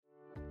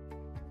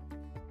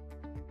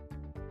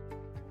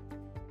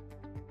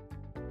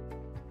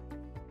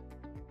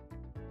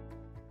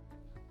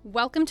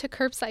Welcome to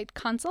Curbside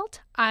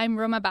Consult. I'm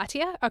Roma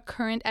Bhatia, a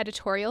current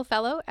editorial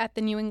fellow at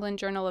the New England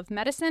Journal of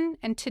Medicine,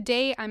 and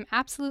today I'm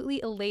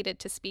absolutely elated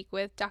to speak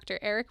with Dr.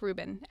 Eric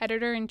Rubin,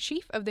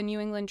 editor-in-chief of the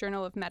New England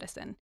Journal of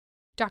Medicine.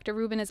 Dr.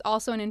 Rubin is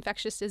also an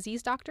infectious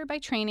disease doctor by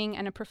training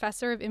and a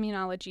professor of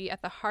immunology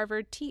at the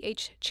Harvard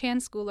T.H.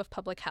 Chan School of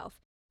Public Health.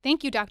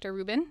 Thank you, Dr.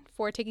 Rubin,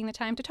 for taking the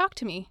time to talk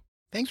to me.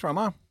 Thanks,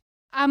 Roma.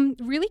 I'm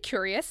really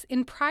curious.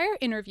 In prior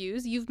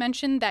interviews, you've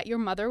mentioned that your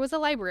mother was a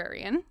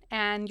librarian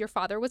and your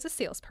father was a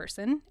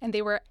salesperson, and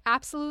they were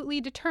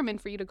absolutely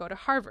determined for you to go to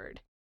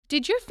Harvard.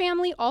 Did your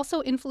family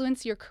also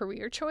influence your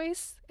career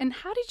choice? And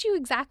how did you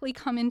exactly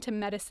come into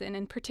medicine,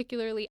 and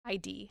particularly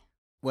ID?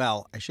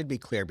 Well, I should be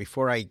clear,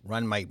 before I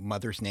run my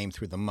mother's name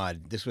through the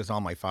mud, this was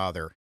all my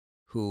father,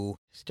 who,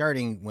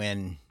 starting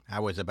when I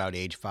was about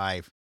age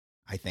 5,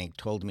 I think,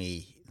 told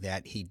me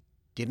that he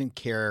didn't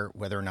care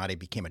whether or not I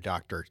became a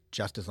doctor,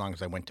 just as long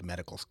as I went to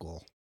medical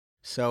school.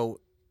 So,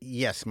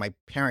 yes, my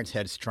parents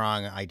had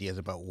strong ideas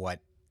about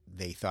what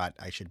they thought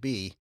I should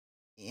be,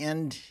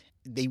 and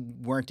they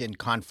weren't in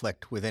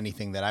conflict with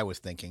anything that I was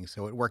thinking,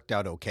 so it worked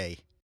out okay.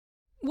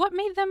 What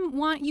made them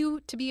want you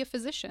to be a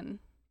physician?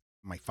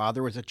 My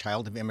father was a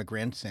child of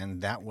immigrants,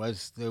 and that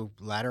was the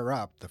ladder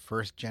up. The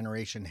first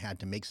generation had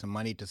to make some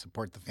money to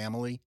support the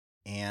family,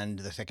 and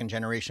the second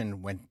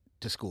generation went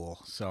to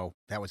school, so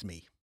that was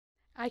me.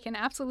 I can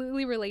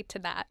absolutely relate to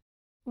that.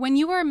 When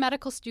you were a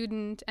medical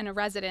student and a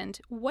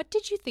resident, what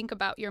did you think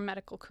about your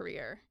medical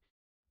career?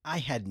 I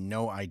had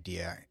no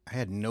idea. I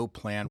had no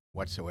plan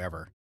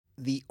whatsoever.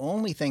 The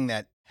only thing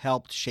that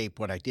helped shape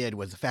what I did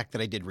was the fact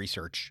that I did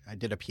research. I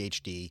did a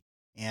PhD,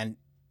 and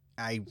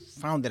I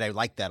found that I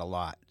liked that a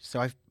lot. So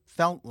I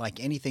felt like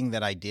anything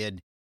that I did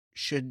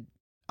should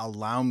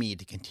allow me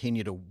to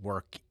continue to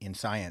work in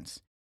science.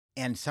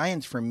 And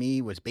science for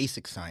me was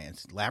basic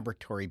science,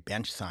 laboratory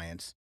bench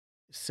science.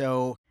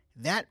 So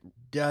that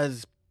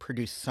does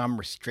produce some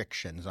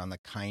restrictions on the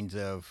kinds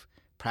of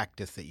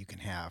practice that you can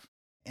have.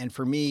 And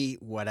for me,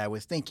 what I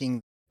was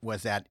thinking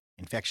was that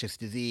infectious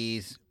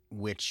disease,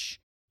 which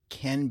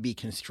can be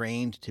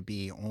constrained to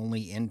be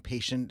only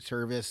inpatient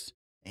service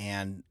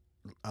and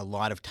a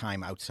lot of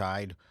time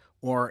outside,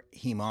 or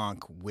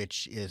hem-onc,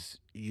 which is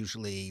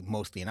usually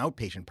mostly an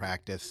outpatient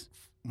practice,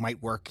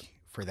 might work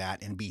for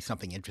that and be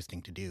something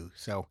interesting to do.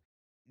 So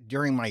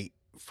during my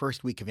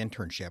first week of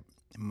internship,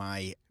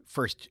 my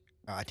first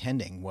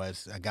attending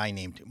was a guy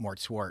named Mort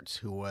Swartz,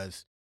 who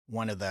was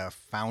one of the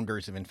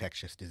founders of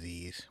infectious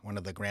disease, one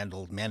of the grand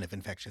old men of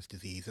infectious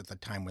disease at the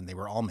time when they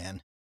were all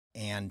men.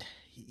 And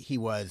he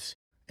was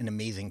an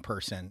amazing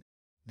person,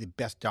 the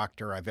best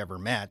doctor I've ever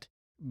met,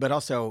 but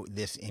also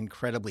this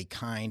incredibly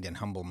kind and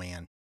humble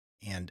man.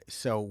 And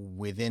so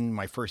within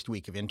my first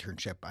week of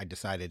internship, I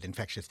decided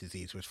infectious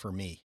disease was for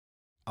me,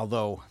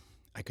 although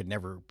I could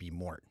never be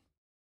Mort.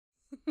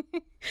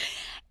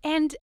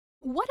 And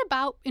what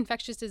about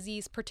infectious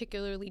disease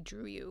particularly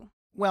drew you?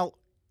 Well,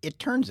 it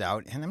turns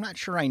out, and I'm not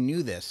sure I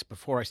knew this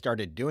before I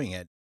started doing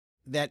it,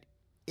 that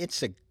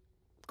it's a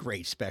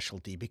great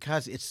specialty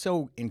because it's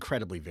so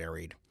incredibly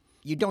varied.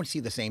 You don't see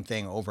the same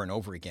thing over and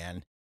over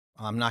again.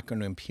 I'm not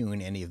going to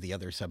impugn any of the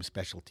other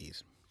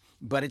subspecialties.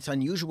 But it's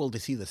unusual to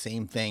see the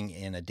same thing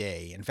in a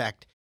day. In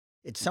fact,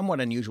 it's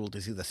somewhat unusual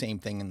to see the same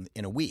thing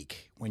in a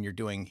week when you're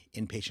doing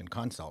inpatient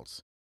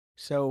consults.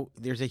 So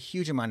there's a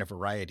huge amount of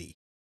variety.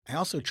 I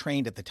also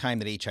trained at the time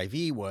that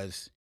HIV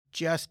was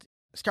just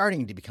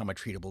starting to become a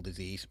treatable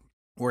disease,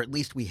 or at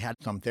least we had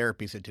some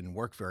therapies that didn't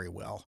work very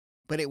well.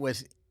 But it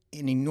was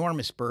an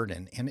enormous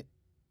burden, and it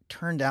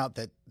turned out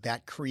that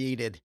that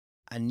created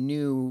a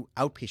new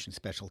outpatient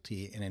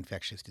specialty in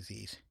infectious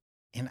disease.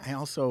 And I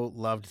also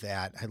loved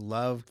that. I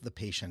loved the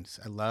patients.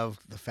 I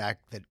loved the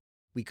fact that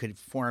we could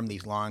form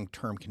these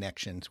long-term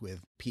connections with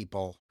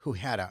people who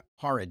had a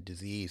horrid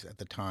disease at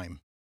the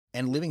time.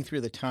 And living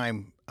through the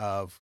time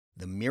of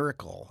the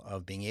miracle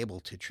of being able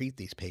to treat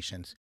these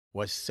patients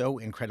was so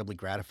incredibly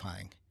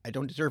gratifying. I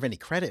don't deserve any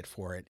credit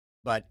for it,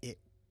 but it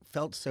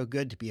felt so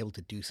good to be able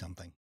to do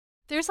something.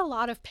 There's a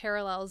lot of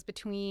parallels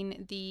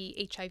between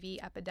the HIV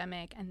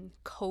epidemic and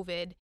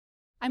COVID.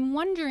 I'm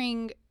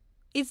wondering,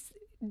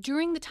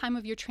 during the time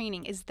of your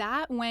training, is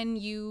that when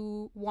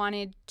you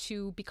wanted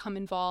to become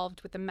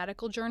involved with the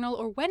medical journal,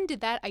 or when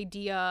did that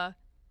idea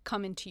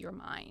come into your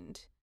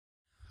mind?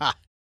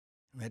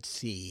 Let's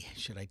see,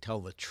 should I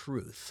tell the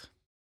truth?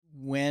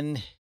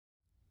 When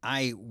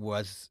I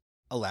was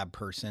a lab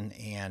person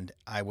and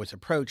I was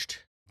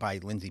approached by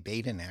Lindsay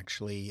Baden,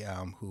 actually,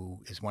 who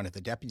is one of the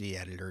deputy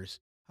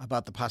editors,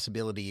 about the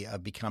possibility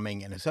of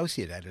becoming an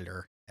associate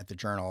editor at the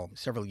journal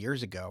several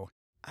years ago,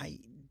 I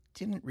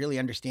didn't really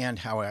understand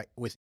how I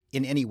was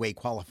in any way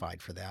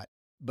qualified for that,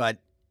 but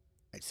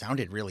it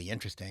sounded really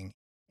interesting.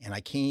 And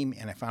I came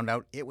and I found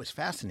out it was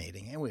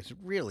fascinating. It was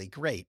really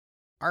great.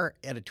 Our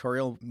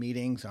editorial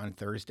meetings on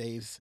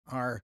Thursdays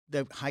are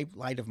the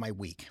highlight of my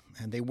week,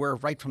 and they were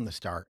right from the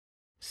start.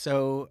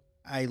 So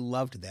I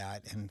loved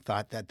that and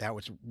thought that that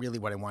was really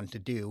what I wanted to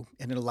do,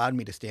 and it allowed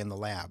me to stay in the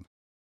lab.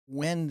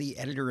 When the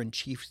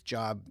editor-in-chief's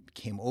job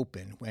came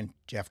open, when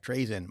Jeff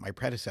Drazen, my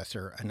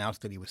predecessor,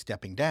 announced that he was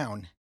stepping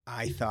down,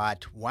 I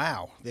thought,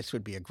 wow, this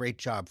would be a great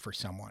job for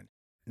someone.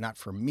 Not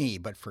for me,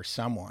 but for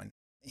someone.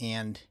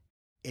 And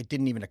it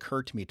didn't even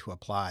occur to me to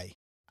apply.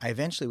 I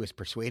eventually was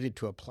persuaded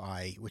to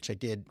apply, which I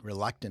did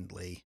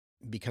reluctantly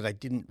because I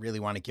didn't really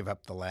want to give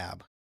up the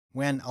lab.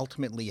 When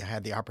ultimately I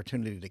had the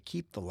opportunity to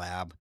keep the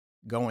lab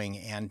going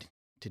and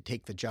to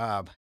take the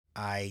job,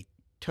 I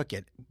took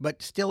it,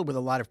 but still with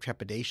a lot of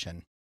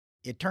trepidation.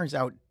 It turns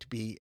out to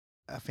be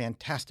a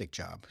fantastic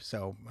job,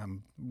 so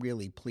I'm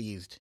really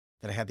pleased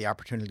that I had the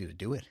opportunity to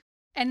do it.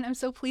 And I'm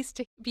so pleased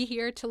to be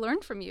here to learn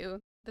from you.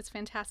 That's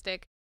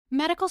fantastic.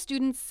 Medical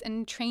students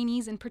and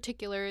trainees in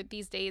particular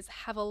these days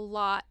have a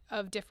lot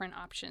of different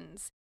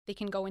options. They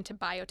can go into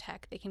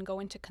biotech, they can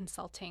go into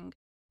consulting.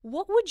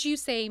 What would you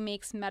say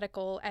makes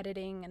medical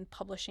editing and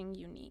publishing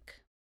unique?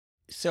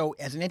 So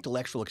as an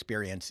intellectual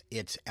experience,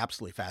 it's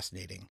absolutely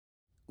fascinating.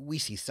 We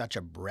see such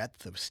a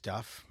breadth of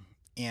stuff.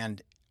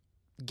 And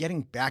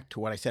getting back to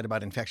what I said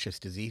about infectious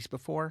disease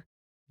before,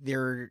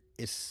 there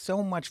is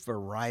so much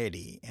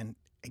variety. And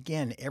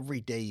again,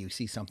 every day you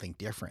see something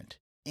different.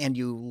 And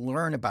you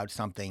learn about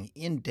something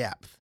in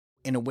depth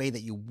in a way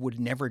that you would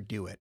never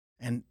do it.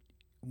 And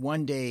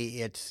one day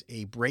it's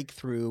a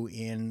breakthrough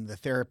in the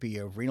therapy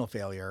of renal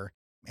failure.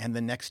 And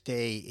the next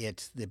day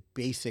it's the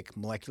basic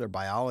molecular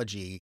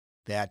biology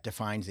that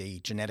defines a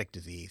genetic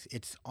disease.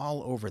 It's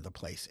all over the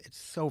place. It's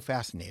so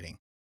fascinating.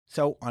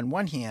 So on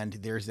one hand,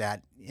 there's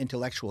that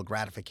intellectual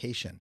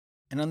gratification.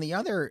 And on the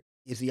other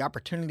is the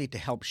opportunity to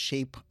help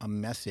shape a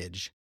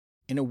message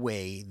in a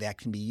way that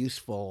can be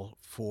useful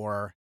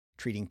for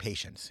treating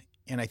patients.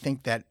 And I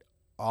think that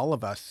all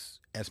of us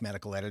as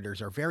medical editors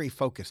are very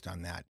focused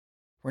on that.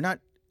 We're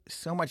not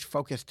so much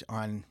focused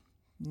on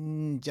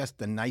just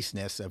the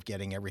niceness of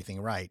getting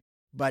everything right,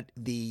 but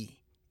the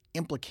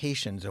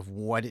implications of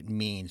what it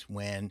means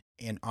when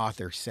an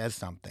author says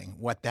something,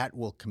 what that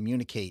will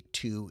communicate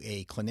to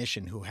a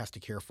clinician who has to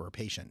care for a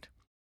patient.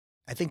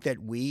 I think that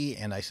we,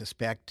 and I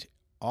suspect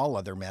all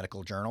other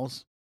medical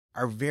journals,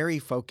 are very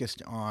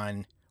focused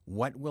on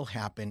what will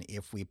happen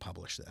if we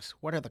publish this.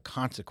 What are the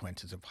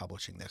consequences of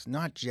publishing this?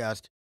 Not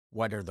just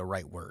what are the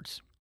right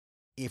words.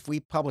 If we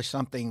publish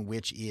something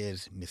which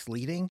is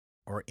misleading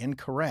or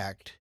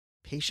incorrect,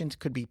 patients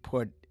could be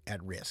put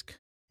at risk.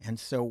 And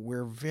so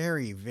we're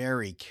very,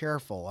 very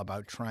careful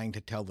about trying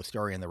to tell the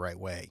story in the right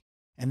way.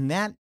 And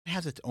that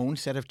has its own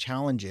set of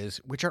challenges,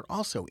 which are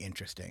also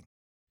interesting.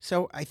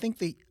 So I think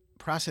the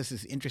process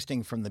is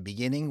interesting from the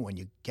beginning when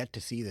you get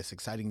to see this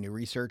exciting new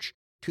research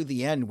to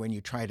the end when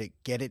you try to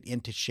get it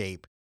into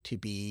shape to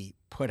be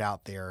put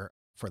out there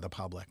for the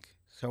public.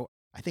 So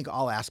I think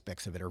all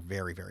aspects of it are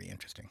very, very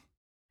interesting.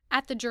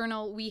 At the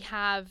journal, we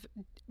have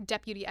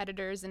deputy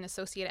editors and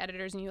associate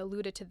editors, and you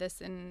alluded to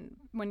this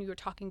when you were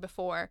talking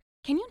before.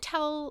 Can you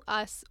tell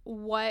us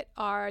what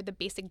are the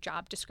basic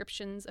job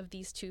descriptions of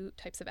these two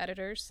types of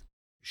editors?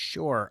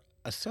 Sure.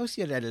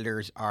 Associate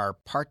editors are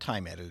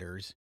part-time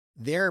editors.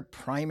 Their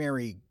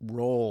primary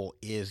role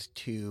is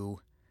to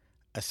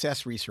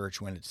assess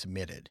research when it's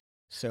submitted.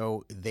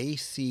 So they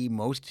see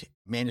most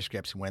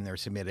manuscripts when they're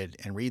submitted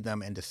and read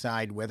them and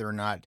decide whether or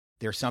not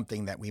they're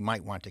something that we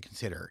might want to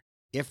consider.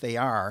 If they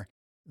are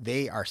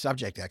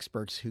subject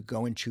experts who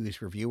go and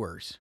choose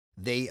reviewers.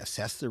 They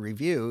assess the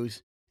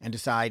reviews and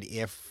decide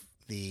if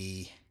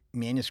the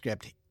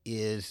manuscript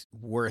is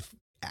worth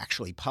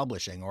actually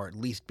publishing or at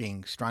least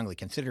being strongly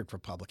considered for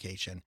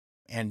publication,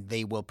 and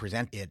they will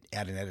present it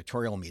at an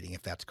editorial meeting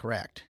if that's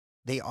correct.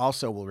 They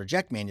also will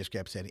reject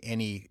manuscripts at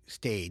any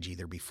stage,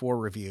 either before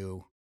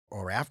review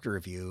or after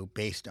review,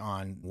 based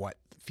on what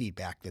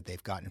feedback that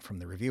they've gotten from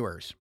the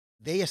reviewers.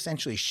 They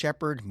essentially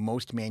shepherd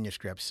most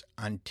manuscripts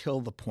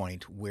until the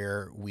point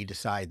where we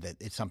decide that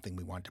it's something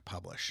we want to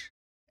publish.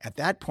 At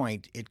that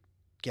point, it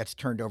gets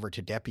turned over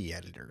to deputy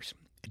editors.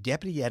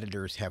 Deputy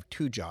editors have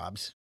two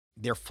jobs.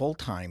 They're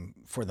full-time,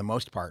 for the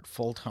most part,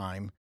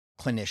 full-time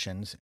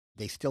clinicians.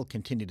 They still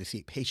continue to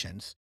see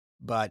patients,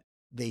 but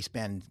they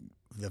spend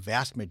the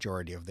vast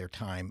majority of their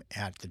time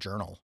at the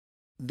journal.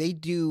 They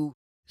do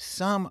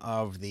some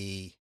of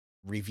the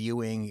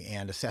reviewing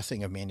and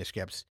assessing of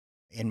manuscripts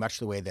in much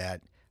the way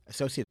that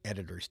associate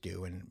editors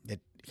do, and it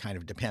kind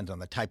of depends on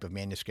the type of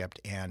manuscript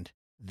and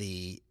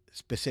the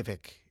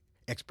specific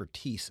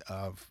expertise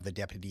of the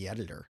deputy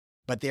editor.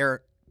 But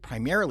they're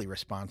primarily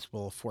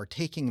responsible for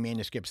taking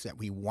manuscripts that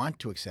we want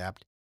to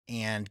accept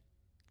and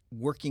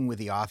working with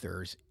the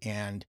authors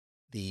and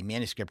the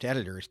manuscript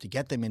editors to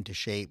get them into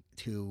shape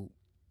to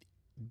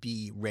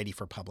be ready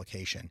for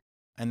publication.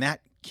 And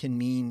that can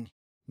mean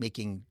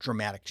making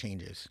dramatic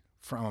changes,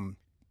 from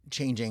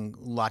changing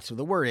lots of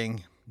the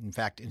wording, in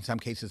fact, in some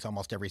cases,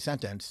 almost every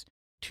sentence,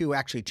 to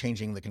actually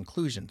changing the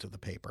conclusions of the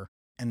paper.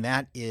 And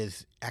that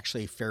is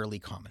actually fairly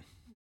common.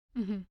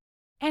 Mm-hmm.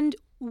 And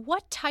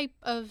what type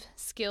of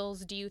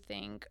skills do you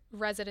think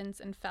residents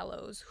and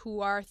fellows who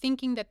are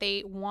thinking that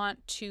they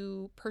want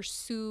to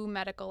pursue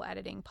medical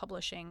editing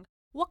publishing,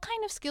 what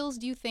kind of skills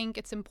do you think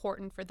it's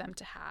important for them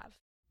to have?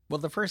 Well,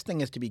 the first thing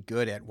is to be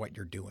good at what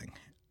you're doing.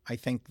 I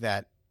think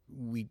that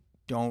we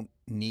don't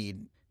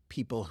need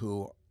people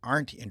who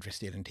aren't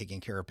interested in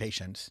taking care of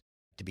patients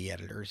to be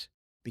editors,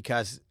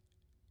 because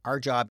our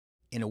job,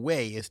 in a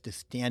way, is to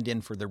stand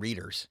in for the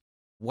readers.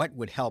 What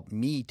would help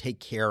me take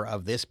care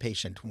of this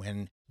patient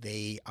when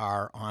they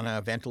are on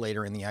a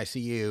ventilator in the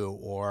ICU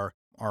or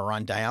are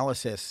on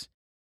dialysis?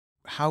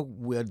 How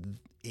would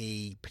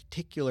a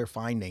particular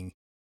finding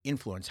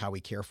influence how we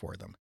care for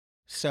them?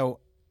 So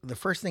the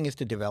first thing is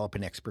to develop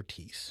an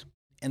expertise.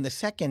 And the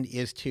second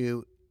is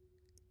to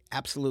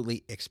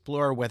absolutely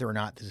explore whether or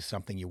not this is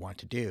something you want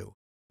to do.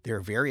 There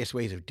are various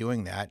ways of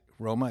doing that.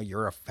 Roma,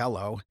 you're a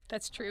fellow.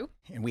 That's true.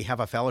 And we have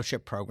a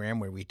fellowship program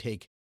where we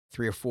take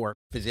 3 or 4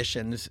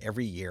 physicians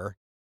every year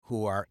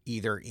who are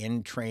either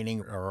in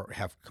training or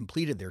have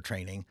completed their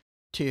training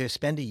to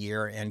spend a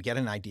year and get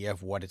an idea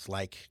of what it's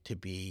like to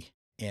be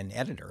an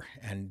editor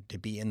and to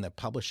be in the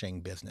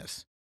publishing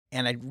business.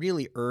 And I'd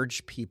really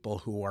urge people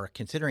who are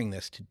considering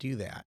this to do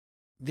that.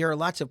 There are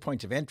lots of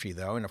points of entry,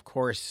 though, and of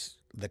course,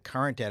 the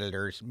current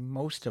editors,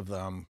 most of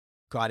them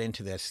got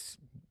into this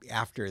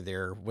after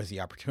there was the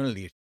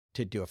opportunity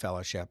to do a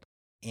fellowship.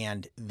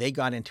 And they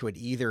got into it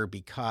either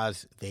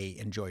because they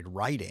enjoyed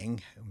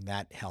writing,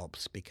 that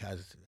helps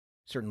because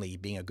certainly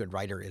being a good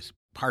writer is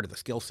part of the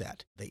skill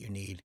set that you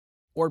need,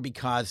 or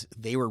because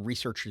they were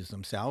researchers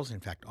themselves. In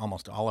fact,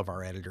 almost all of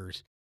our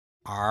editors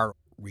are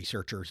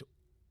researchers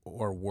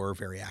or were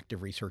very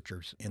active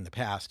researchers in the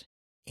past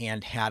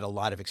and had a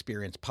lot of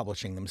experience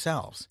publishing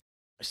themselves.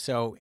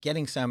 So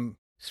getting some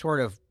sort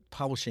of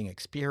publishing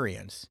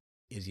experience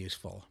is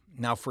useful.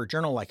 Now, for a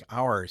journal like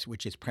ours,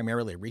 which is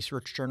primarily a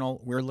research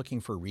journal, we're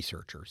looking for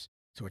researchers.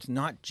 So it's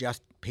not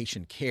just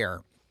patient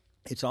care.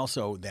 It's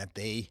also that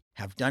they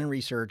have done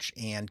research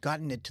and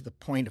gotten it to the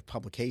point of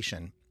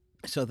publication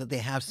so that they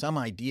have some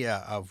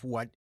idea of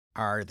what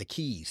are the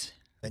keys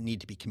that need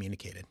to be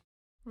communicated.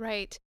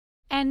 Right.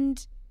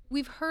 And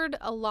we've heard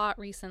a lot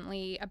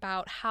recently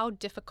about how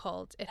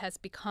difficult it has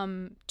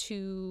become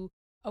to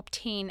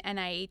obtain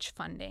NIH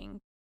funding.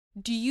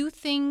 Do you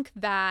think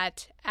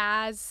that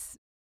as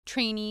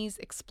trainees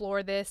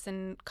explore this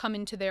and come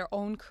into their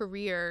own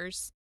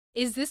careers,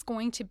 is this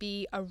going to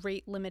be a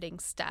rate-limiting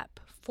step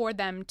for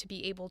them to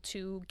be able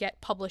to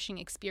get publishing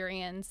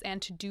experience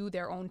and to do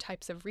their own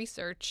types of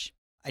research?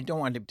 I don't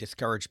want to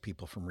discourage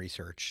people from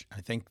research.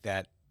 I think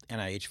that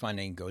NIH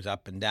funding goes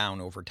up and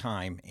down over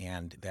time,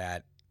 and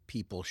that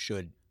people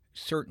should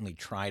certainly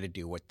try to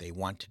do what they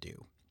want to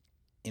do.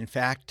 In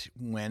fact,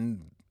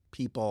 when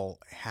people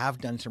have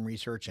done some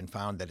research and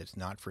found that it's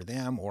not for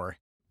them, or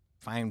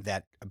find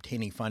that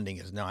obtaining funding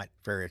is not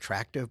very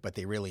attractive, but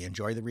they really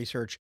enjoy the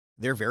research,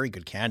 they're very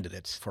good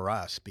candidates for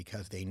us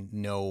because they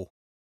know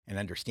and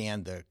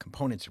understand the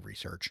components of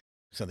research,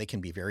 so they can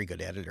be very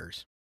good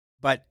editors.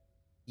 But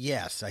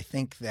yes, I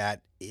think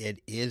that it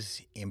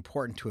is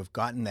important to have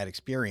gotten that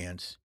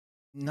experience,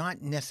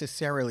 not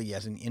necessarily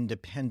as an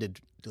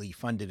independently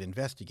funded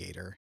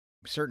investigator.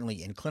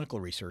 Certainly in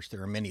clinical research,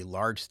 there are many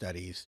large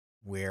studies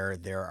where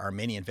there are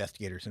many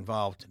investigators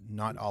involved,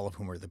 not all of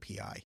whom are the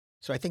PI.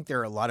 So I think there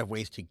are a lot of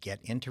ways to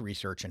get into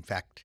research. In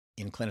fact,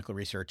 in clinical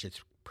research,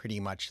 it's pretty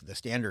much the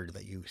standard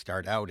that you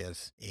start out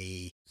as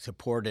a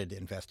supported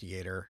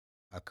investigator,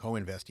 a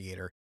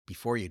co-investigator,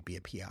 before you'd be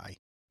a PI.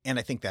 And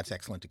I think that's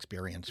excellent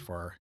experience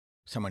for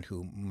someone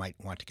who might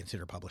want to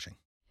consider publishing.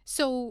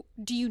 So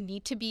do you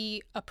need to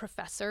be a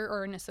professor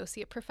or an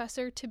associate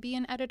professor to be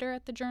an editor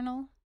at the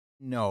journal?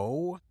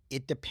 No,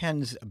 it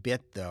depends a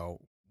bit, though.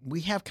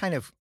 We have kind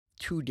of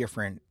 2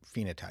 different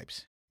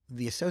phenotypes.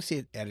 The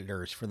associate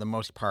editors, for the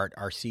most part,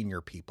 are senior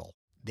people.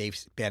 They've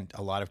spent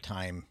a lot of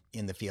time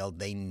in the field.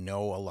 They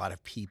know a lot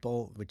of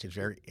people, which is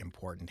very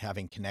important,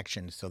 having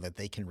connections so that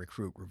they can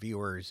recruit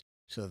reviewers,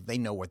 so that they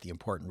know what the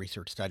important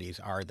research studies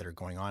are that are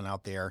going on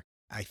out there.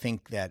 I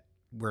think that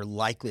we're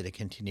likely to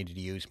continue to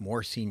use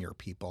more senior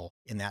people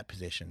in that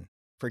position.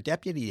 For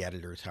deputy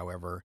editors,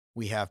 however,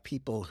 we have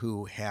people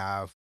who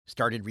have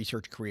started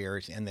research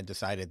careers and then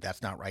decided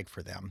that's not right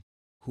for them,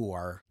 who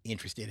are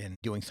interested in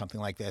doing something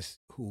like this,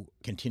 who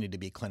continue to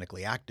be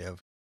clinically active,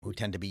 who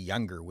tend to be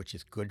younger, which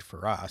is good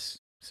for us.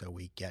 So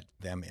we get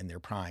them in their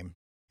prime.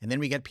 And then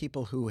we get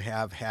people who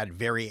have had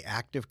very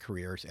active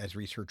careers as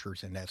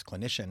researchers and as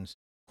clinicians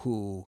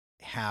who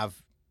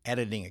have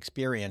editing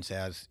experience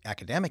as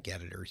academic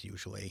editors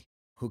usually,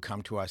 who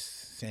come to us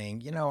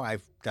saying,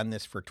 I've done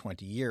this for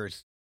 20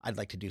 years. I'd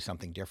like to do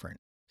something different.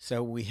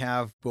 So we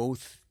have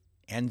both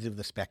ends of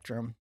the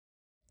spectrum.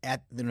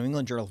 At the New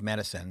England Journal of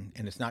Medicine,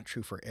 and it's not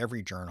true for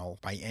every journal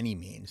by any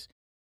means,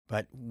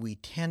 but we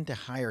tend to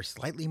hire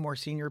slightly more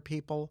senior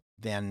people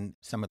than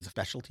some of the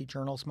specialty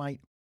journals might,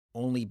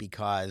 partly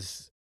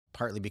because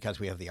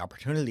we have the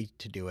opportunity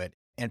to do it,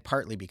 and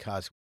partly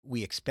because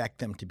we expect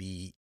them to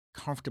be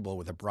comfortable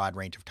with a broad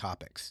range of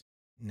topics.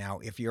 Now,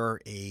 if you're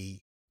a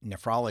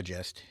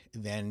nephrologist,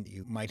 then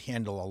you might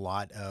handle a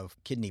lot of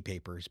kidney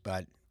papers,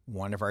 but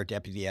one of our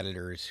deputy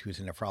editors who's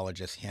a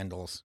nephrologist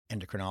handles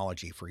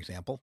endocrinology, for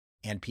example,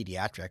 and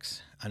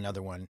pediatrics.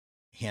 Another one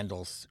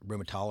handles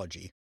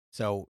rheumatology.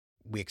 So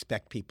we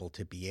expect people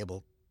to be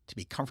able to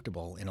be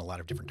comfortable in a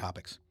lot of different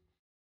topics.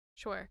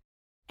 Sure.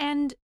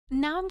 And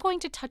now I'm going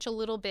to touch a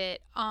little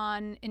bit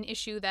on an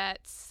issue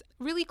that's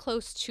really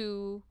close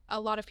to a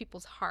lot of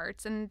people's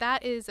hearts, and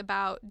that is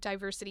about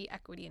diversity,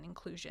 equity, and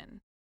inclusion.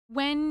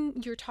 When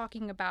you're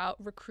talking about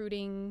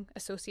recruiting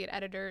associate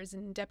editors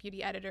and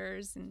deputy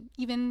editors and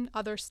even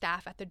other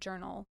staff at the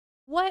journal,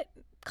 what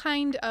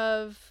kind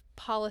of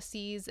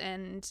policies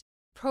and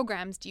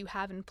programs do you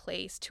have in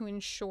place to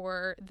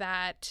ensure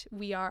that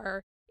we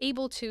are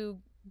able to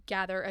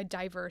gather a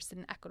diverse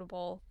and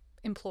equitable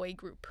employee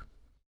group?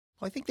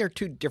 Well, I think there are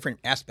two different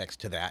aspects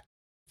to that.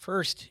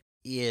 First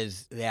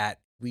is that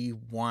we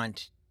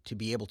want to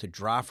be able to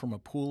draw from a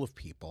pool of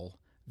people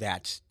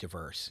that's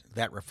diverse,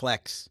 that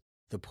reflects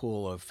the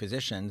pool of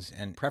physicians,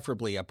 and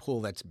preferably a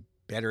pool that's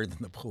better than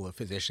the pool of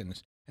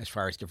physicians as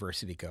far as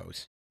diversity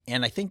goes.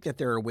 And I think that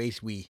there are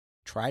ways we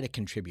try to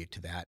contribute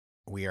to that.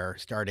 We are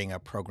starting a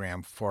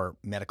program for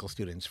medical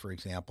students, for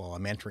example, a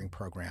mentoring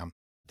program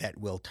that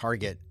will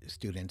target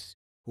students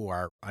who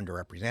are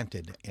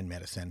underrepresented in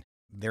medicine.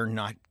 They're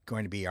not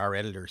going to be our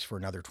editors for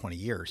another 20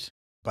 years,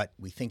 but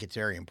we think it's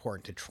very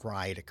important to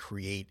try to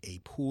create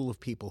a pool of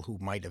people who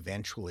might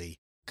eventually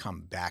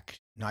come back,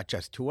 not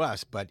just to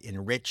us, but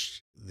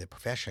enrich the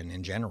profession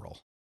in general.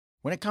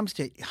 When it comes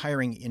to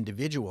hiring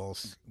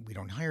individuals, we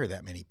don't hire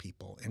that many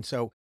people. And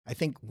so I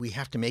think we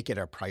have to make it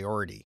a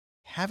priority.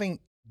 Having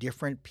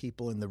different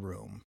people in the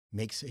room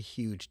makes a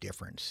huge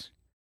difference.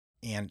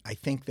 And I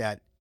think that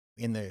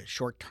in the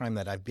short time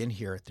that I've been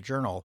here at the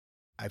Journal,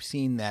 I've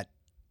seen that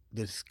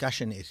the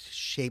discussion is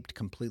shaped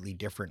completely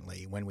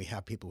differently when we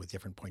have people with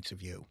different points of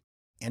view.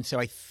 And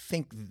so I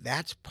think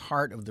that's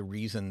part of the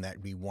reason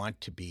that we want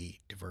to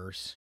be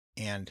diverse.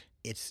 And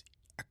it's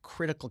a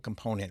critical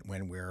component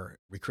when we're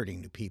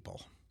recruiting new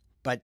people.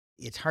 But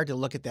it's hard to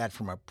look at that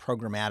from a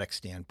programmatic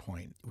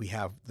standpoint. We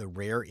have the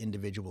rare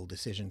individual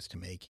decisions to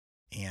make.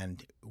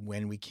 And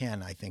when we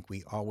can, I think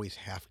we always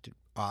have to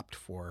opt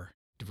for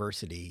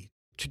diversity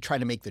to try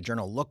to make the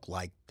journal look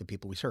like the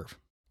people we serve.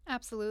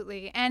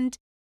 Absolutely. And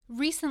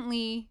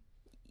recently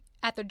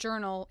at the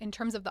journal, in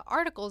terms of the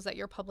articles that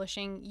you're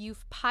publishing,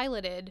 you've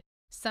piloted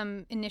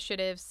some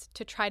initiatives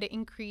to try to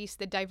increase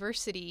the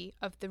diversity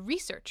of the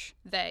research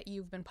that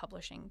you've been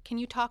publishing. Can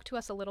you talk to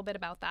us a little bit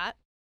about that?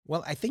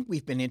 Well, I think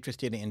we've been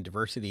interested in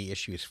diversity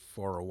issues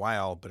for a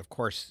while, but of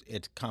course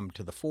it's come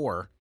to the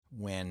fore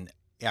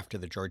after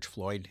the George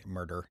Floyd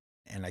murder.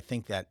 And I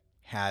think that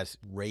has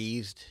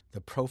raised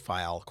the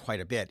profile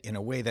quite a bit in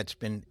a way that's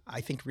been,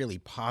 I think, really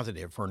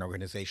positive for an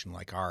organization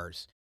like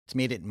ours. It's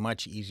made it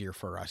much easier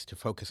for us to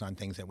focus on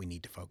things that we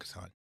need to focus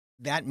on.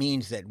 That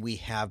means that we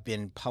have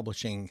been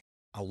publishing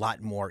a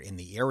lot more in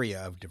the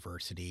area of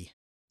diversity,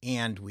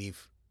 and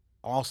we've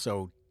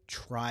also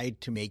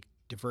tried to make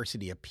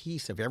diversity a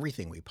piece of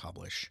everything we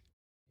publish.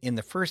 In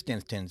the first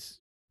instance,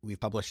 we've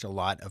published a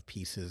lot of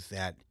pieces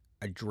that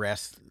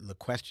address the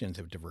questions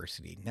of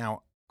diversity.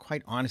 Now,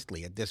 quite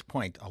honestly, at this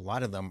point, a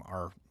lot of them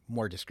are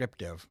more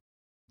descriptive.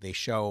 They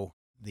show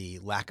the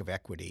lack of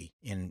equity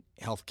in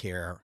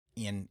healthcare,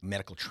 in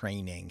medical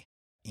training,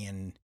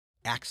 in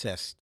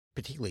access,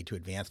 particularly to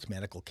advanced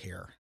medical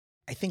care.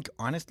 I think,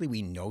 honestly,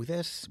 we know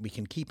this. We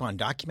can keep on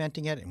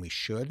documenting it, and we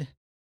should.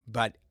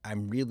 But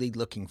I'm really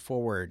looking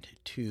forward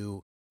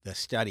to the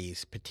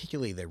studies,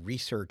 particularly the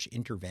research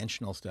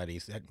interventional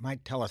studies that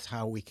might tell us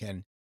how we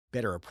can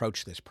better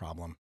approach this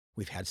problem.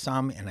 We've had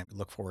some, and I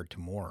look forward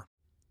to more.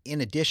 In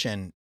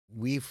addition,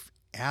 we've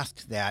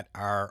asked that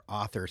our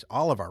authors,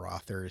 all of our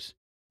authors,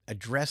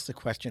 address the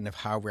question of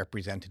how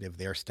representative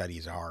their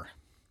studies are.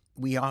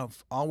 We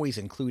have always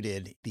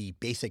included the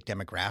basic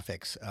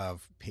demographics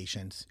of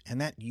patients, and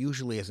that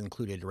usually has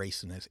included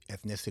race and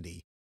ethnicity,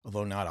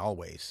 although not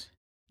always.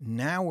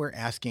 Now we're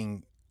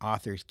asking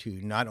authors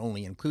to not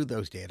only include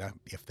those data,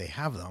 if they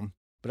have them,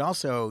 but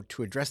also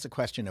to address the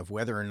question of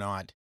whether or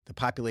not the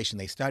population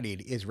they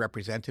studied is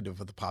representative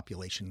of the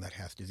population that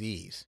has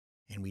disease.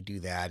 And we do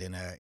that in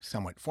a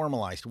somewhat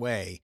formalized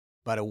way,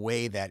 but a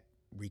way that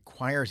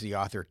requires the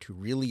author to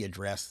really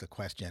address the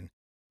question,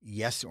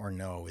 yes or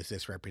no, is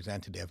this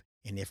representative?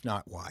 And if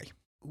not, why?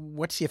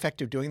 What's the effect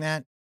of doing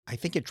that? I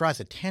think it draws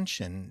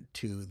attention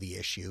to the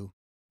issue.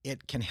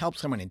 It can help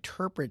someone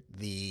interpret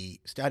the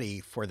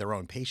study for their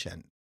own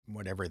patient,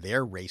 whatever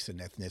their race and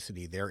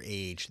ethnicity, their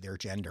age, their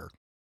gender.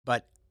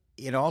 But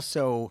it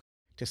also,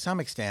 to some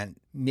extent,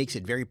 makes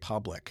it very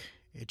public.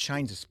 It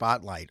shines a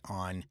spotlight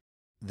on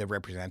the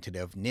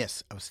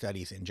representativeness of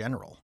studies in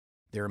general.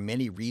 There are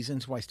many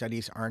reasons why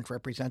studies aren't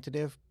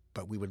representative,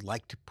 but we would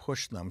like to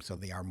push them so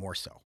they are more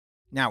so.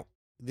 Now,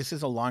 this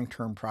is a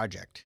long-term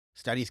project.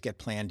 Studies get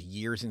planned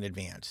years in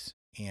advance,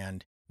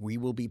 and we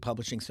will be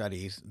publishing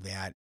studies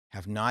that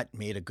have not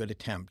made a good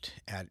attempt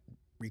at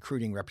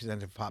recruiting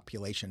representative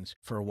populations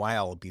for a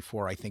while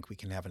before I think we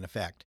can have an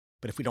effect.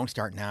 But if we don't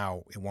start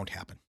now, it won't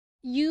happen.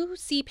 You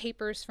see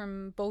papers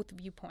from both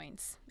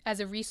viewpoints. As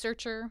a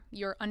researcher,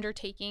 you're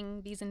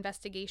undertaking these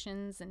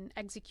investigations and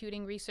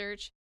executing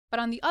research. But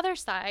on the other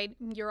side,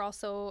 you're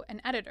also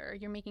an editor.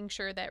 You're making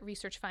sure that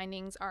research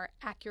findings are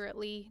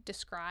accurately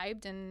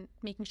described and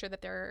making sure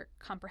that they're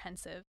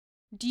comprehensive.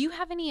 Do you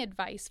have any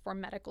advice for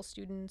medical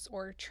students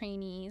or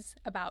trainees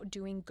about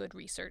doing good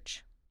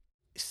research?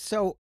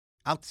 So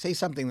I'll say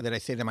something that I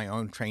say to my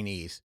own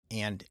trainees,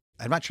 and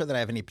I'm not sure that I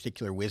have any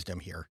particular wisdom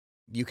here.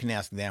 You can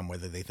ask them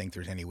whether they think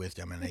there's any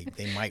wisdom, and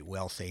they might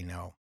well say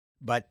no.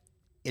 But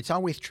it's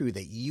always true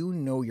that you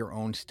know your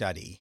own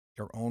study,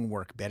 your own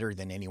work better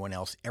than anyone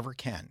else ever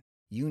can.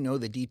 You know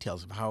the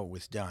details of how it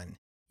was done.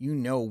 You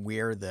know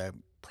where the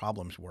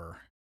problems were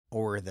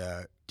or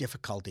the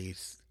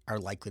difficulties are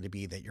likely to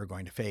be that you're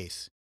going to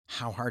face,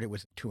 how hard it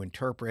was to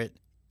interpret,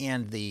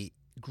 and the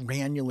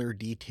granular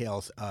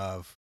details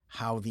of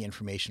how the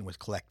information was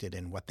collected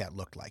and what that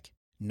looked like.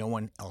 No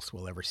one else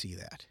will ever see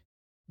that.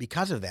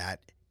 Because of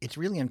that, it's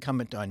really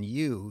incumbent on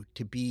you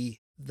to be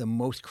the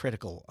most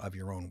critical of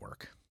your own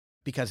work,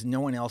 because no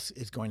one else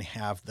is going to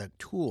have the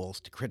tools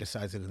to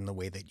criticize it in the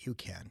way that you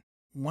can.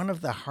 One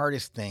of the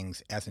hardest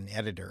things as an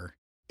editor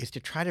is to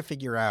try to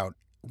figure out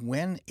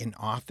when an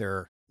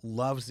author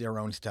loves their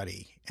own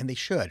study, and they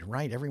should,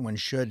 right? Everyone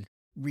should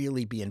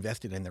really be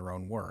invested in their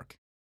own work.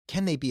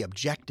 Can they be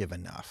objective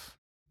enough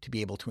to be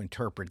able to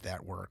interpret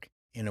that work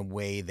in a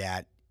way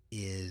that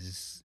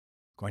is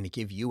going to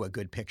give you a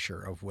good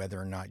picture of whether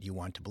or not you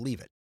want to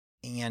believe it?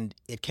 And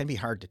it can be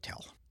hard to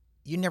tell.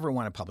 You never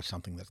want to publish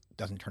something that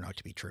doesn't turn out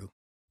to be true,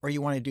 or you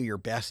want to do your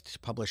best to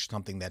publish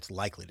something that's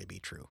likely to be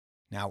true.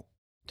 Now,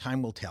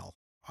 time will tell.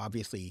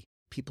 Obviously,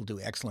 people do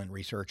excellent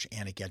research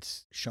and it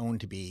gets shown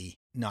to be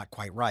not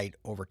quite right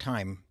over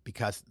time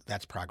because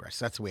that's progress.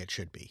 That's the way it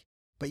should be.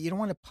 But you don't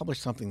want to publish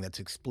something that's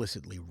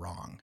explicitly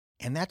wrong.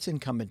 And that's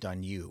incumbent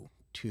on you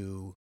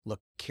to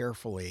look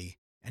carefully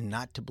and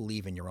not to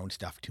believe in your own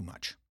stuff too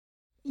much.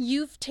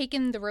 You've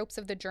taken the ropes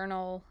of the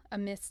journal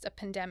amidst a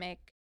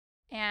pandemic,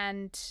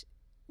 and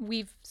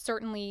we've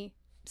certainly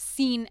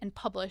seen and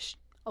published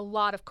a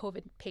lot of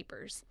COVID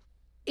papers.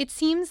 It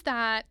seems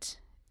that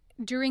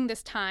during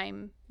this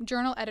time,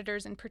 journal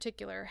editors in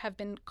particular have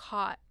been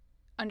caught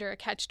under a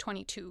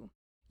catch-22.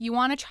 You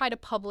want to try to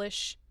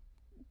publish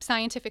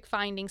scientific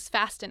findings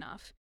fast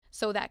enough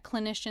so that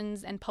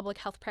clinicians and public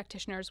health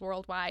practitioners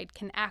worldwide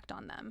can act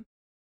on them.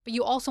 But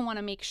you also want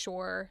to make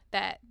sure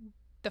that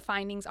the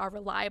findings are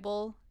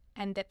reliable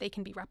and that they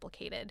can be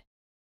replicated.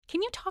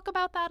 Can you talk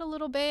about that a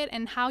little bit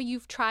and how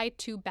you've tried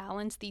to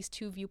balance these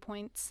two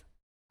viewpoints?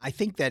 I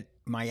think that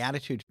my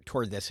attitude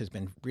toward this has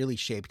been really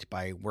shaped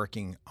by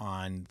working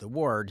on the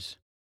wards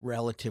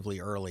relatively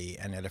early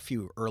and at a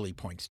few early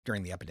points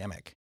during the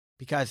epidemic,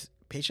 because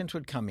patients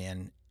would come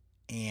in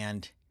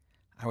and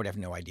I would have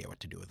no idea what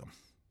to do with them,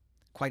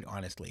 quite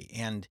honestly.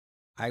 And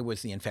I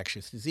was the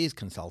infectious disease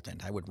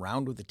consultant. I would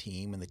round with the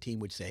team, and the team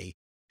would say,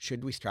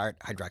 should we start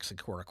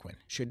hydroxychloroquine?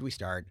 Should we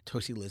start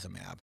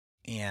tocilizumab?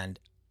 And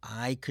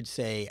I could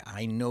say,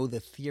 I know the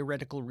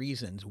theoretical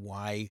reasons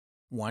why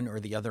one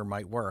or the other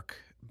might work,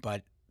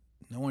 but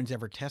no one's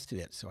ever tested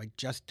it, so I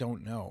just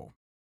don't know.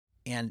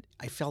 And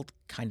I felt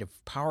kind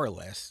of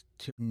powerless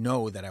to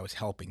know that I was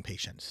helping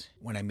patients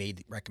when I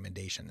made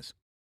recommendations.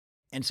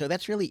 And so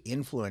that's really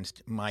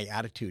influenced my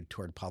attitude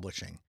toward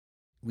publishing.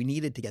 We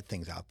needed to get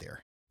things out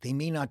there. They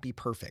may not be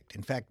perfect.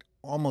 In fact,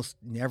 almost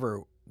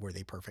never were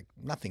they perfect.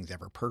 Nothing's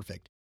ever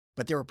perfect.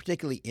 But they were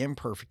particularly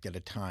imperfect at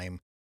a time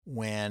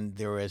when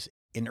there was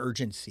an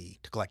urgency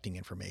to collecting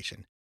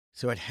information.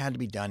 So it had to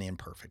be done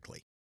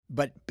imperfectly.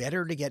 But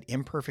better to get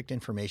imperfect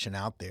information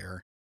out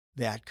there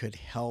that could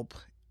help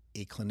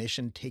a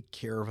clinician take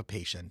care of a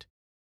patient,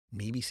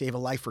 maybe save a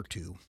life or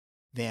two,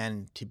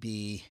 than to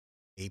be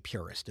a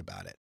purist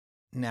about it.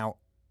 Now,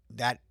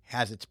 that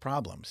has its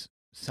problems.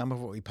 Some of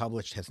what we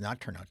published has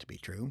not turned out to be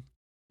true,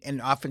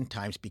 and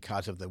oftentimes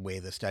because of the way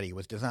the study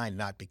was designed,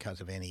 not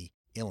because of any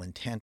ill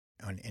intent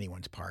on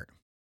anyone's part.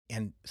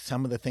 And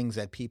some of the things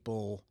that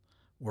people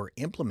were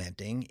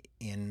implementing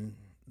in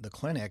the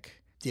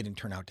clinic didn't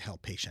turn out to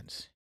help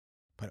patients.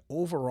 But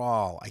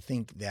overall, I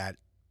think that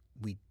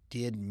we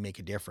did make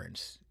a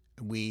difference.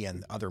 We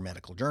and other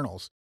medical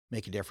journals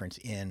make a difference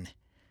in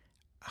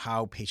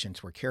how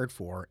patients were cared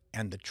for,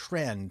 and the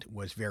trend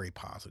was very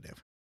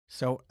positive.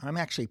 So I'm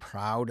actually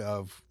proud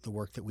of the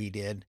work that we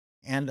did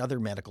and other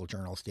medical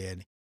journals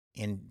did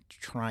in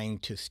trying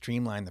to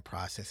streamline the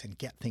process and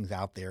get things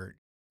out there,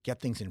 get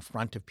things in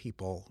front of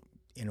people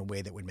in a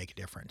way that would make a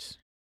difference.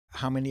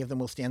 How many of them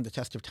will stand the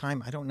test of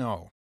time? I don't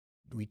know.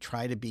 We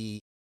try to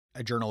be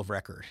a journal of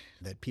record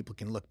that people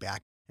can look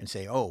back and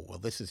say, oh, well,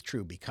 this is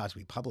true because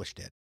we published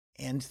it.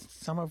 And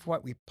some of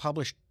what we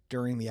published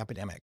during the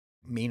epidemic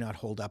may not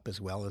hold up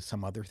as well as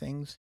some other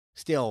things.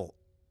 Still,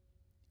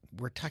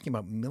 we're talking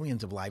about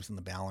millions of lives in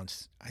the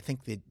balance. I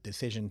think the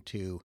decision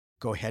to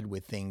go ahead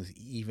with things,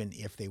 even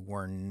if they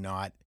were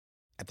not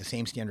at the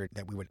same standard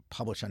that we would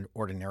publish on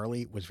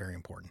ordinarily, was very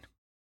important.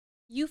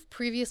 You've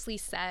previously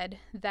said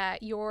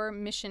that your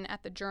mission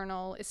at the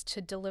journal is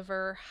to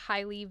deliver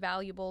highly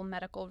valuable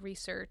medical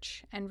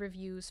research and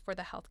reviews for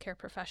the healthcare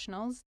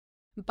professionals,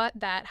 but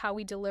that how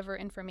we deliver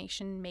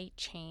information may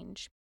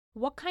change.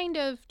 What kind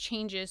of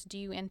changes do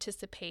you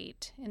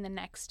anticipate in the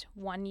next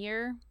 1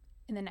 year,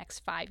 in the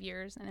next 5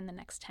 years, and in the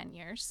next 10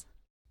 years?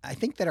 I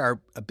think that our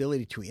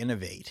ability to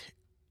innovate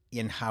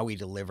in how we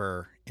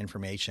deliver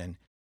information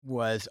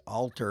was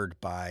altered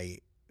by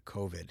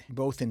COVID,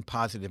 both in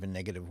positive and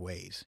negative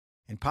ways.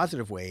 In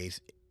positive ways,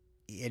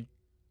 it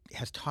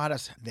has taught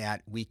us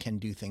that we can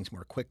do things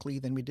more quickly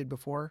than we did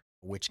before,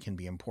 which can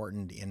be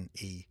important in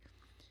a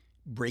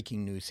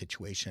breaking news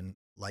situation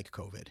like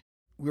COVID.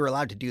 We were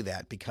allowed to do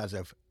that because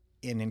of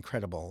an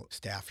incredible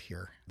staff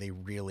here. They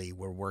really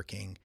were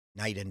working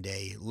night and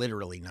day,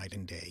 literally night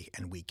and day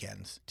and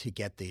weekends to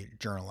get the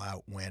journal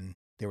out when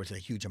there was a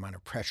huge amount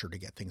of pressure to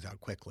get things out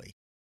quickly.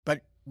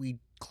 But we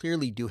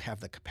clearly do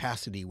have the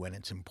capacity when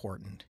it's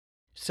important.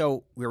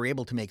 So we were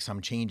able to make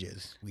some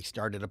changes. We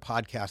started a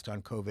podcast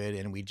on COVID,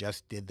 and we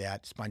just did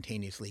that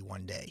spontaneously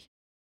one day.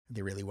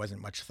 There really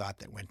wasn't much thought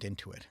that went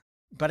into it.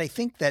 But I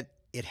think that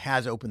it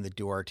has opened the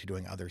door to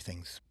doing other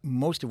things,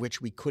 most of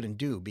which we couldn't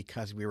do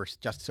because we were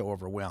just so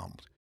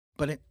overwhelmed.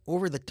 But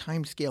over the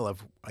time scale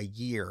of a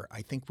year,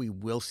 I think we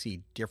will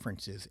see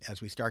differences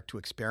as we start to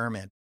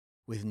experiment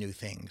with new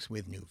things,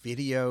 with new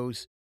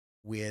videos,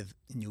 with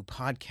new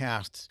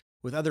podcasts,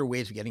 with other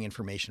ways of getting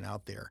information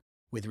out there,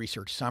 with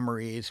research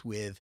summaries,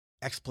 with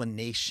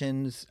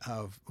explanations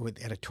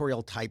with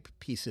editorial type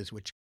pieces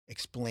which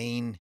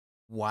explain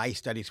why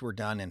studies were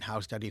done and how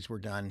studies were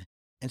done.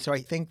 And so I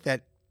think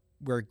that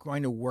we're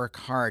going to work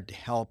hard to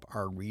help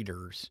our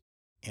readers,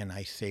 and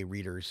I say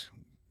readers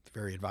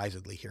very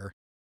advisedly here,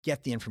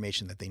 get the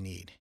information that they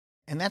need.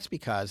 And that's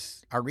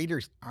because our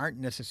readers aren't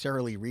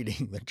necessarily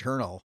reading the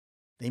journal.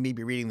 They may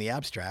be reading the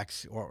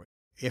abstracts, or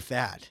if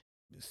that.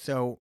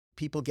 So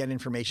people get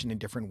information in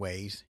different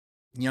ways.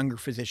 Younger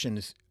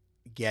physicians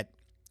get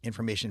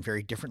information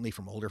very differently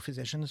from older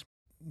physicians.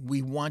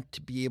 We want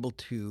to be able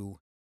to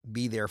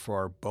be there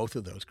for both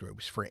of those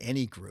groups, for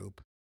any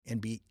group, and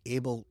be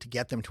able to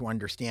get them to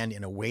understand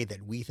in a way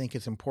that we think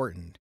is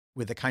important,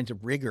 with the kinds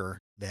of rigor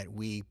that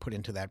we put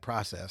into that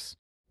process,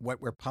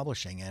 what we're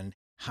publishing and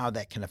how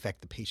that can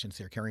affect the patients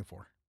they're caring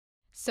for.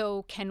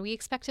 So can we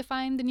expect to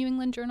find the New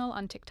England Journal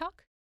on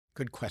TikTok?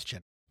 Good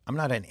question. I'm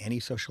not on any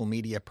social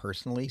media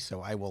personally,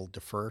 so I will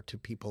defer to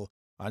people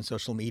on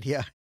social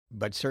media,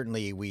 but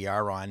certainly we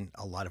are on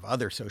a lot of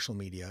other social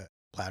media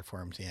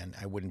platforms, and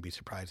I wouldn't be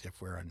surprised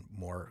if we're on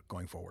more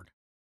going forward.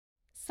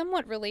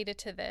 Somewhat related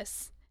to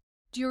this,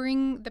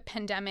 during the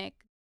pandemic,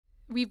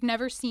 we've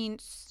never seen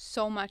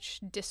so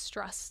much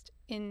distrust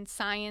in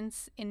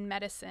science, in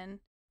medicine.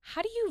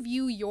 How do you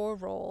view your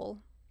role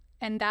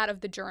and that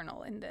of the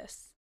journal in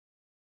this?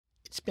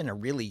 It's been a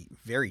really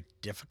very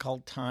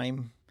difficult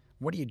time.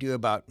 What do you do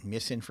about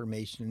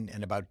misinformation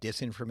and about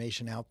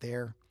disinformation out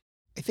there?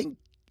 I think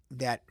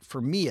that,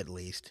 for me at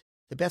least,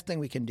 the best thing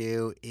we can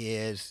do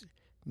is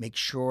make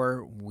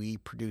sure we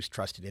produce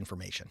trusted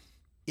information.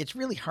 It's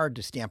really hard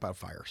to stamp out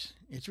fires.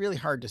 It's really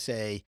hard to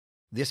say,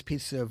 this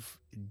piece of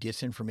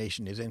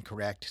disinformation is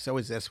incorrect, so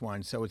is this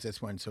one, so is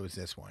this one, so is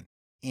this one.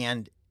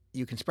 And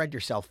you can spread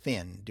yourself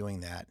thin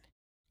doing that.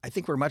 I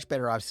think we're much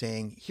better off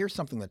saying, here's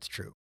something that's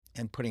true,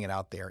 and putting it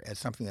out there as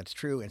something that's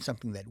true and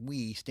something that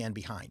we stand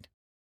behind.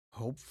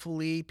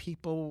 Hopefully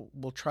people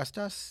will trust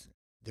us.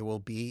 There will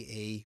be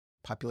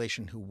a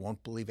population who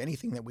won't believe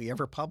anything that we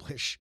ever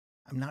publish.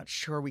 I'm not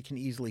sure we can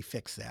easily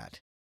fix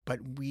that.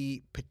 But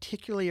we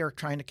particularly are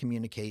trying to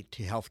communicate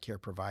to healthcare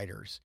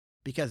providers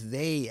because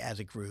they, as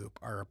a group,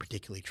 are a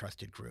particularly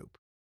trusted group.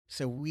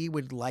 So we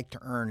would like to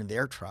earn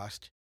their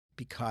trust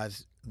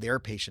because their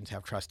patients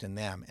have trust in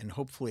them. And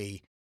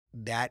hopefully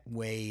that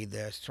way,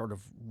 the sort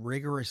of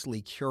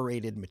rigorously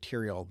curated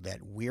material that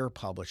we're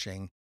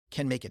publishing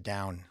can make it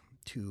down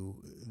to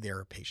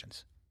their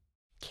patients.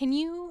 Can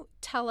you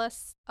tell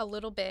us a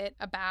little bit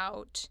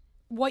about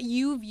what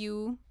you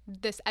view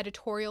this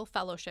editorial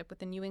fellowship with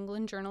the New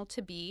England Journal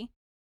to be,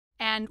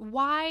 and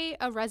why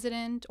a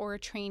resident or a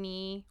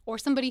trainee or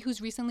somebody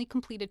who's recently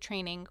completed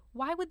training,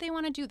 why would they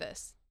want to do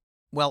this?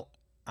 Well,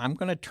 I'm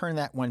going to turn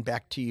that one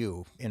back to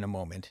you in a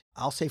moment.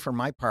 I'll say for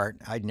my part,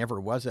 I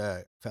never was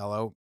a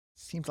fellow.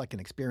 Seems like an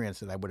experience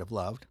that I would have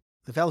loved.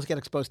 The fellows get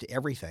exposed to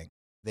everything.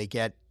 They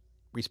get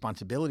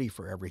responsibility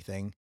for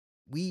everything.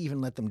 We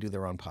even let them do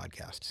their own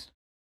podcasts.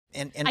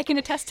 And I can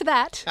attest to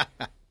that.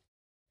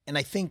 And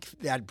I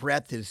think that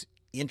breadth is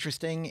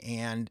interesting,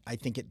 and I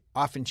think it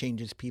often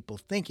changes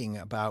people's thinking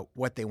about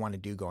what they want to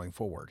do going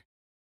forward.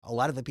 A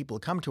lot of the people who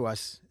come to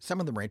us, some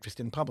of them are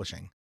interested in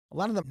publishing. A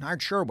lot of them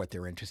aren't sure what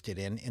they're interested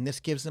in, and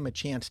this gives them a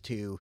chance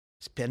to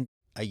spend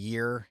a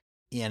year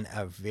in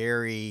a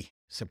very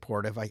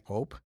supportive, I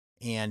hope,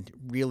 and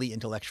really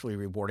intellectually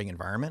rewarding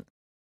environment,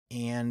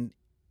 and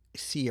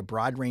see a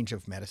broad range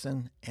of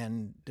medicine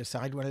and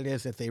decide what it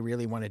is that they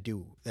really want to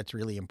do that's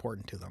really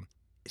important to them.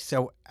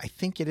 So I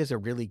think it is a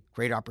really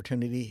great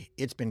opportunity.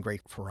 It's been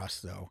great for us,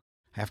 though.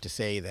 I have to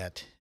say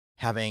that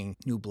having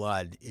new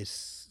blood is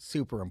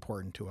super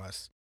important to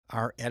us.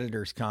 Our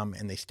editors come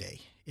and they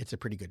stay. It's a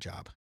pretty good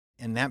job.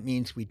 And that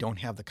means we don't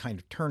have the kind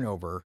of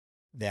turnover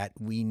that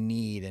we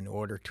need in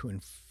order to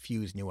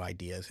infuse new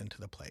ideas into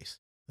the place.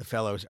 The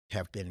fellows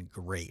have been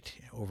great.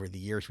 Over the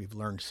years, we've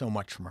learned so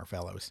much from our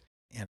fellows.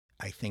 And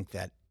I think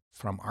that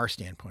from our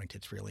standpoint,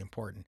 it's really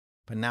important.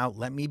 But now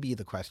let me be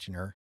the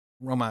questioner.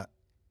 Roma,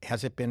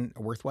 has it been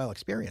a worthwhile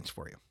experience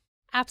for you?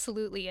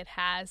 Absolutely, it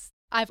has.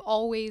 I've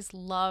always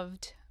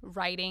loved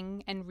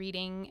writing and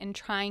reading and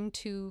trying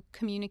to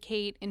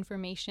communicate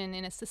information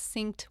in a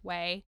succinct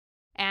way.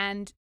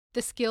 And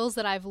the skills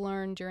that I've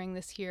learned during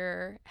this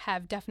year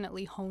have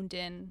definitely honed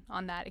in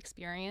on that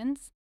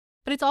experience.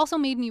 But it's also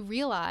made me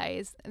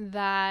realize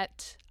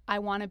that I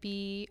want to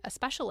be a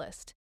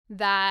specialist,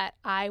 that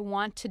I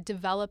want to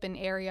develop an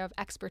area of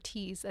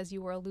expertise, as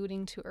you were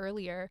alluding to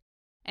earlier.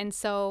 And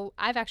so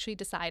I've actually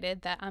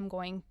decided that I'm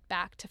going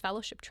back to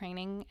fellowship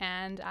training,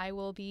 and I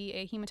will be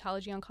a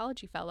hematology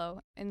oncology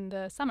fellow in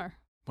the summer.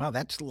 Wow,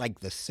 that's like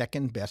the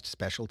second best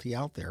specialty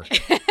out there.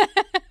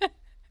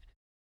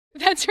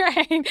 That's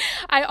right.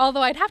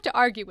 Although I'd have to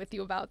argue with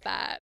you about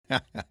that.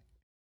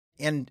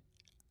 And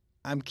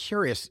I'm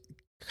curious,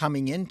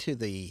 coming into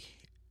the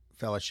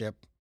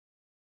fellowship,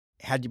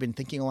 had you been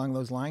thinking along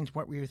those lines?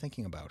 What were you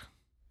thinking about?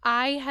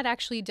 I had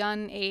actually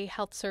done a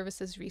health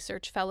services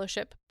research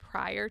fellowship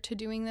prior to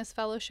doing this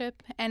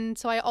fellowship. And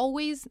so I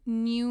always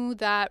knew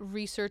that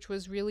research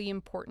was really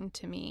important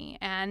to me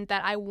and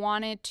that I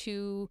wanted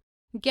to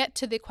get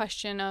to the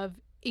question of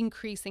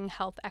increasing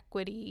health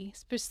equity,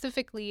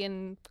 specifically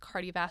in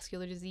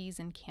cardiovascular disease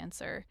and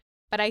cancer.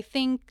 But I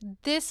think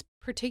this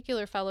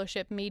particular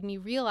fellowship made me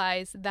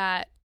realize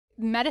that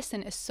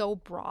medicine is so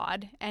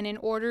broad, and in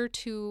order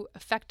to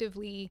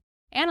effectively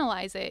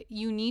analyze it,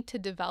 you need to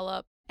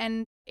develop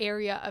an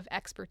area of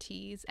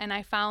expertise. And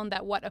I found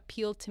that what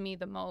appealed to me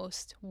the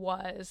most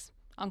was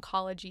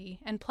oncology.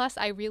 And plus,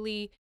 I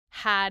really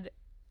had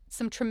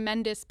some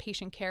tremendous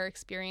patient care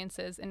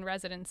experiences in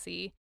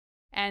residency.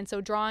 And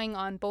so drawing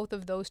on both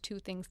of those two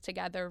things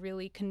together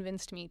really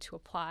convinced me to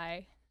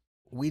apply.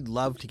 We'd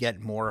love to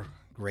get more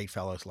great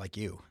fellows like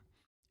you.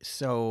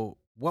 So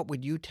what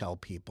would you tell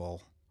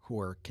people who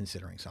are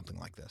considering something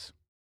like this?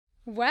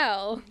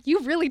 Well,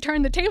 you've really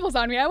turned the tables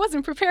on me. I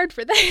wasn't prepared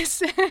for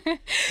this.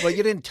 Well,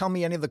 you didn't tell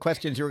me any of the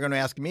questions you were going to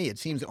ask me. It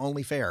seems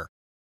only fair.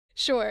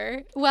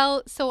 Sure.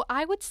 Well, so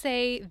I would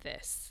say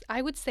this.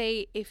 I would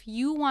say if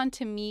you want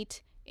to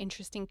meet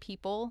interesting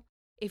people,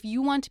 if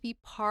you want to be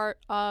part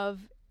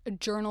of a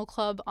journal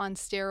club on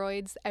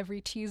steroids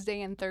every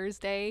Tuesday and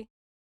Thursday,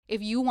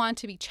 if you want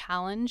to be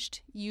challenged,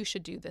 you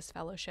should do this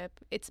fellowship.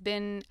 It's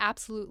been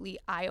absolutely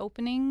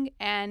eye-opening,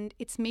 and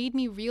it's made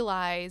me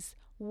realize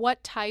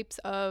what types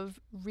of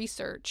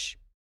research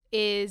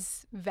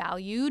is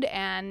valued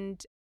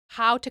and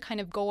how to kind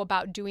of go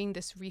about doing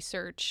this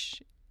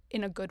research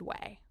in a good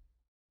way.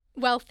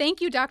 Well,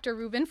 thank you, Dr.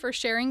 Rubin, for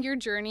sharing your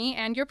journey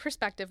and your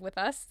perspective with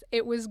us.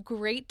 It was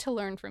great to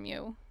learn from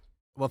you.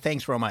 Well,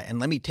 thanks, Roma. And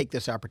let me take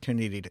this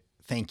opportunity to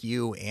thank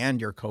you and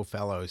your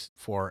co-fellows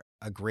for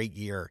a great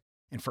year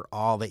and for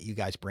all that you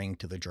guys bring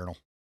to the journal.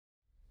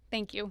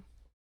 Thank you.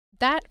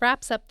 That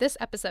wraps up this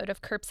episode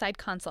of Curbside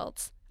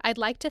Consults. I'd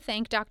like to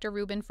thank Dr.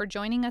 Rubin for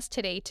joining us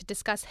today to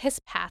discuss his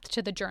path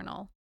to the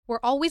journal.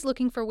 We're always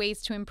looking for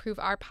ways to improve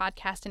our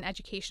podcast and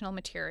educational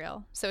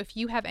material. So if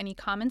you have any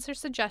comments or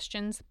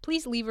suggestions,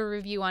 please leave a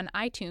review on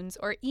iTunes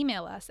or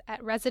email us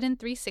at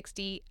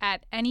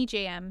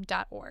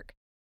resident360@nejm.org.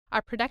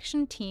 Our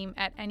production team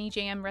at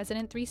NEJM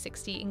Resident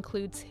 360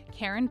 includes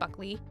Karen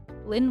Buckley,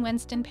 Lynn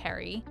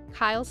Winston-Perry,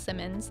 Kyle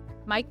Simmons,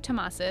 Mike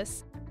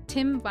Tomasis,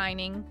 Tim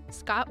Vining,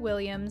 Scott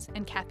Williams,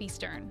 and Kathy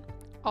Stern.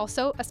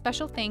 Also, a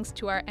special thanks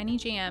to our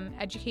NEJM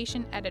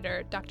Education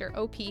Editor, Dr.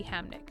 O.P.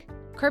 Hamnick.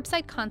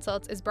 Curbside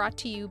Consults is brought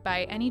to you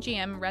by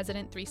NEJM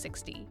Resident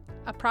 360,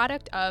 a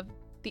product of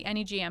the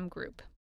NEJM Group.